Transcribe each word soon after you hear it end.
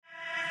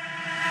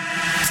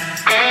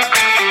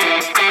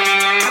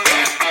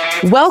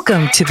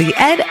Welcome to the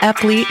Ed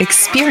Epley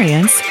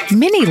Experience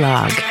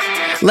minilog.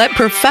 Let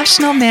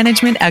professional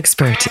management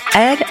expert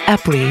Ed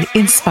Epley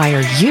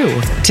inspire you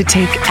to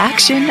take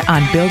action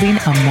on building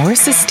a more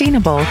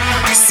sustainable,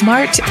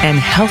 smart, and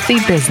healthy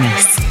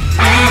business.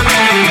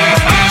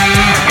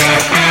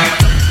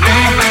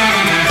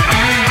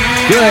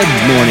 Good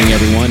morning,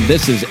 everyone.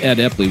 This is Ed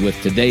Epley with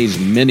today's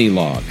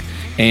minilog.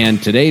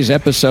 And today's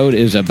episode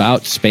is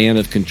about span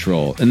of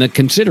control. And the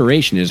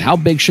consideration is, how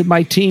big should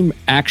my team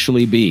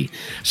actually be?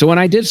 So when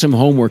I did some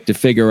homework to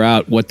figure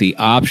out what the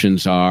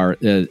options are,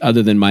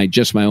 other than my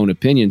own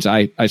opinions,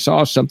 I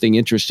saw something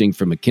interesting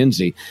from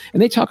McKinsey,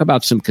 and they talk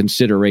about some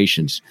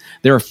considerations.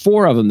 There are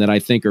 4 of them that I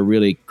think are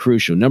really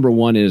crucial. Number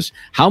 1 is,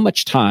 how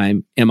much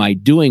time am I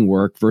doing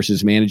work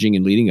versus managing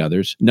and leading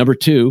others? Number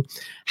 2,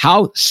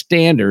 how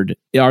standard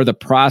are the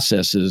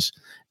processes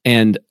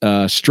and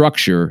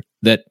structure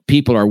that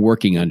people are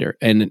working under,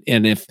 and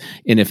if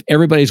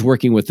everybody's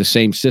working with the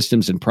same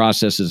systems and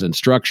processes and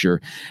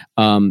structure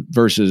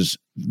versus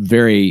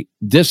very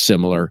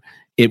dissimilar,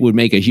 it would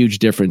make a huge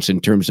difference in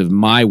terms of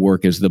my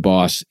work as the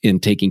boss in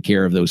taking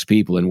care of those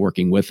people and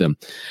working with them.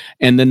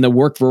 And then the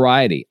work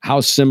variety,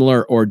 how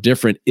similar or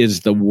different is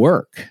the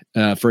work?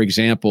 For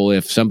example,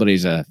 if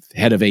somebody's a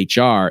head of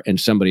HR and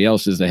somebody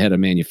else is the head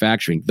of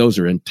manufacturing, those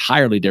are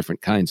entirely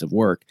different kinds of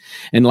work.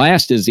 And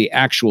last is the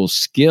actual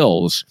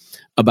skills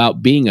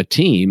about being a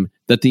team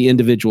that the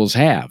individuals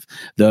have.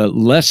 The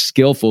less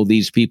skillful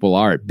these people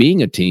are at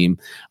being a team,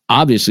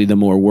 obviously the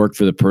more work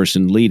for the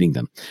person leading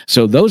them.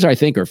 So those, I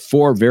think, are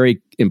 4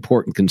 very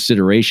important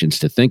considerations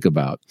to think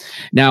about.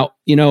 Now,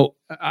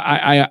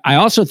 I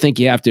also think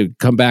you have to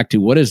come back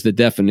to, what is the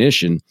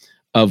definition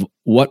of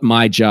what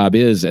my job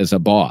is as a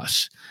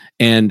boss?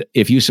 And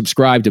if you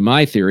subscribe to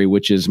my theory,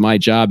 which is my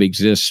job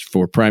exists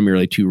for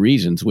primarily 2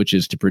 reasons, which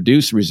is to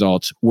produce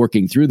results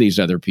working through these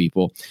other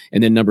people.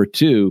 And then number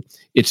 2,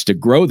 it's to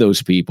grow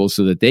those people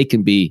so that they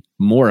can be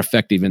more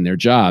effective in their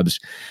jobs.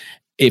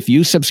 If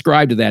you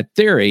subscribe to that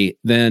theory,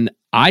 then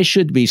I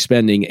should be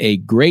spending a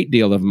great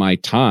deal of my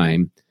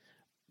time,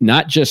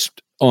 not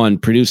just on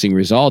producing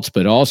results,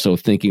 but also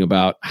thinking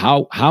about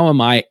how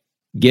am I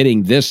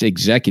getting this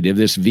executive,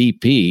 this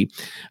VP,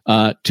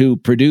 to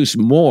produce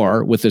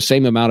more with the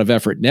same amount of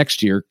effort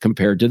next year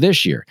compared to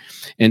this year.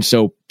 And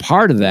so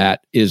part of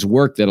that is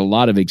work that a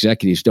lot of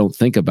executives don't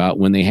think about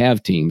when they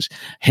have teams.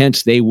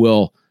 Hence, they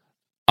will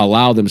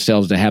allow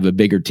themselves to have a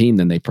bigger team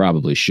than they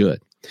probably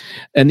should.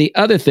 And the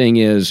other thing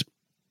is,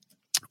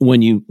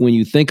 when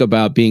you think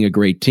about being a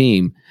great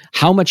team,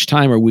 how much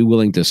time are we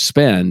willing to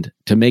spend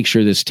to make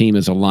sure this team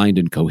is aligned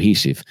and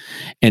cohesive?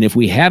 And if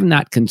we have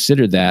not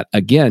considered that,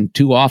 again,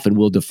 too often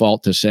we'll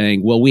default to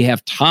saying, well, we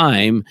have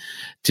time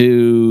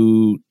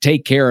to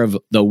take care of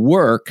the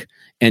work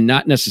and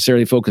not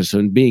necessarily focus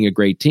on being a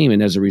great team.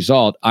 And as a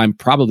result, I'm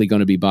probably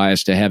going to be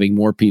biased to having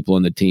more people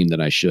in the team than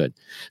I should.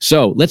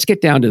 So let's get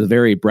down to the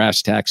very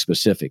brass tacks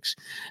specifics.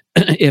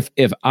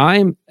 If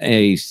I'm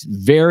a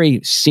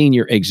very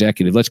senior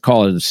executive, let's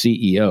call it a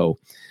CEO,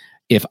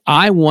 if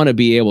I want to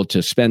be able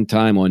to spend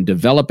time on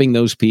developing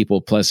those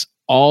people, plus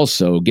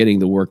also getting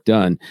the work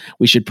done,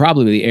 we should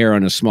probably err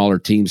on a smaller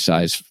team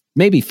size,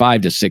 maybe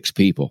 5 to 6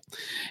 people.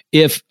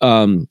 If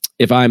I'm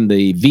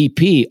the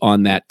VP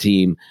on that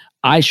team,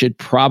 I should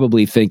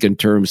probably think in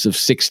terms of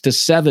 6 to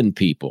 7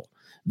 people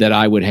that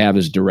I would have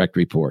as direct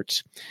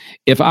reports.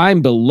 If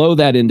I'm below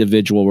that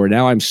individual, where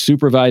now I'm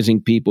supervising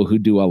people who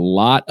do a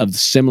lot of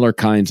similar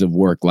kinds of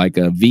work, like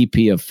a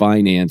VP of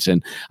finance,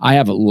 and I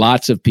have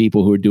lots of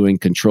people who are doing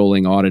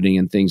controlling, auditing,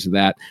 and things of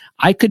that,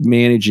 I could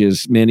manage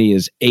as many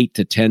as 8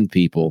 to 10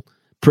 people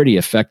pretty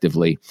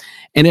effectively.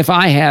 And if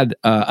I had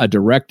a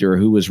director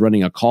who was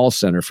running a call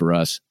center for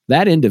us,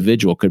 that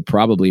individual could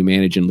probably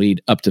manage and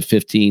lead up to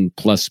 15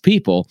 plus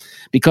people,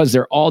 because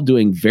they're all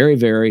doing very,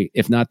 very,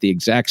 if not the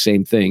exact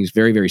same things,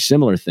 very, very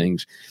similar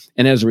things.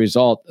 And as a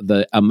result,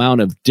 the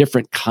amount of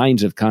different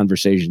kinds of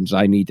conversations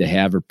I need to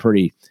have are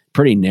pretty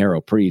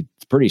narrow, pretty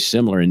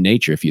similar in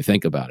nature if you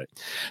think about it.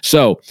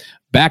 So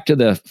back to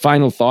the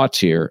final thoughts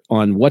here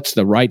on what's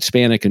the right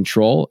span of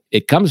control.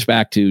 It comes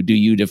back to, do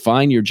you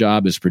define your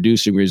job as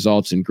producing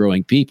results and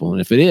growing people?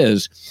 And if it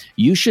is,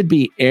 you should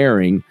be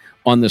erring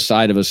on the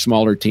side of a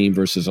smaller team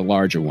versus a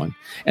larger one.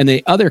 And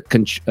the other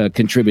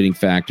contributing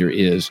factor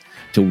is,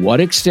 to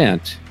what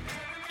extent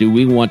do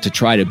we want to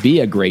try to be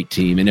a great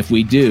team? And if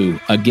we do,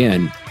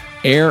 again,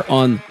 err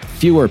on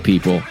fewer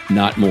people,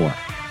 not more.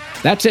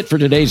 That's it for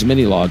today's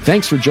minilog.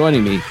 Thanks for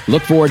joining me.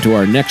 Look forward to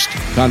our next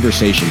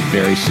conversation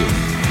very soon.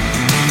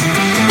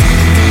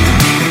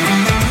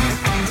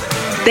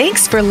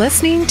 Thanks for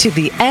listening to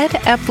the Ed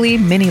Epley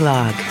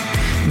minilog.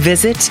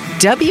 Visit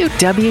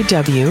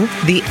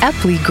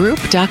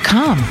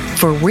www.theepleygroup.com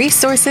for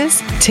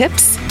resources,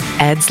 tips,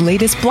 Ed's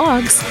latest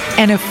blogs,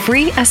 and a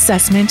free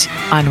assessment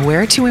on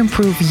where to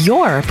improve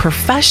your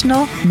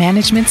professional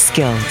management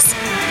skills.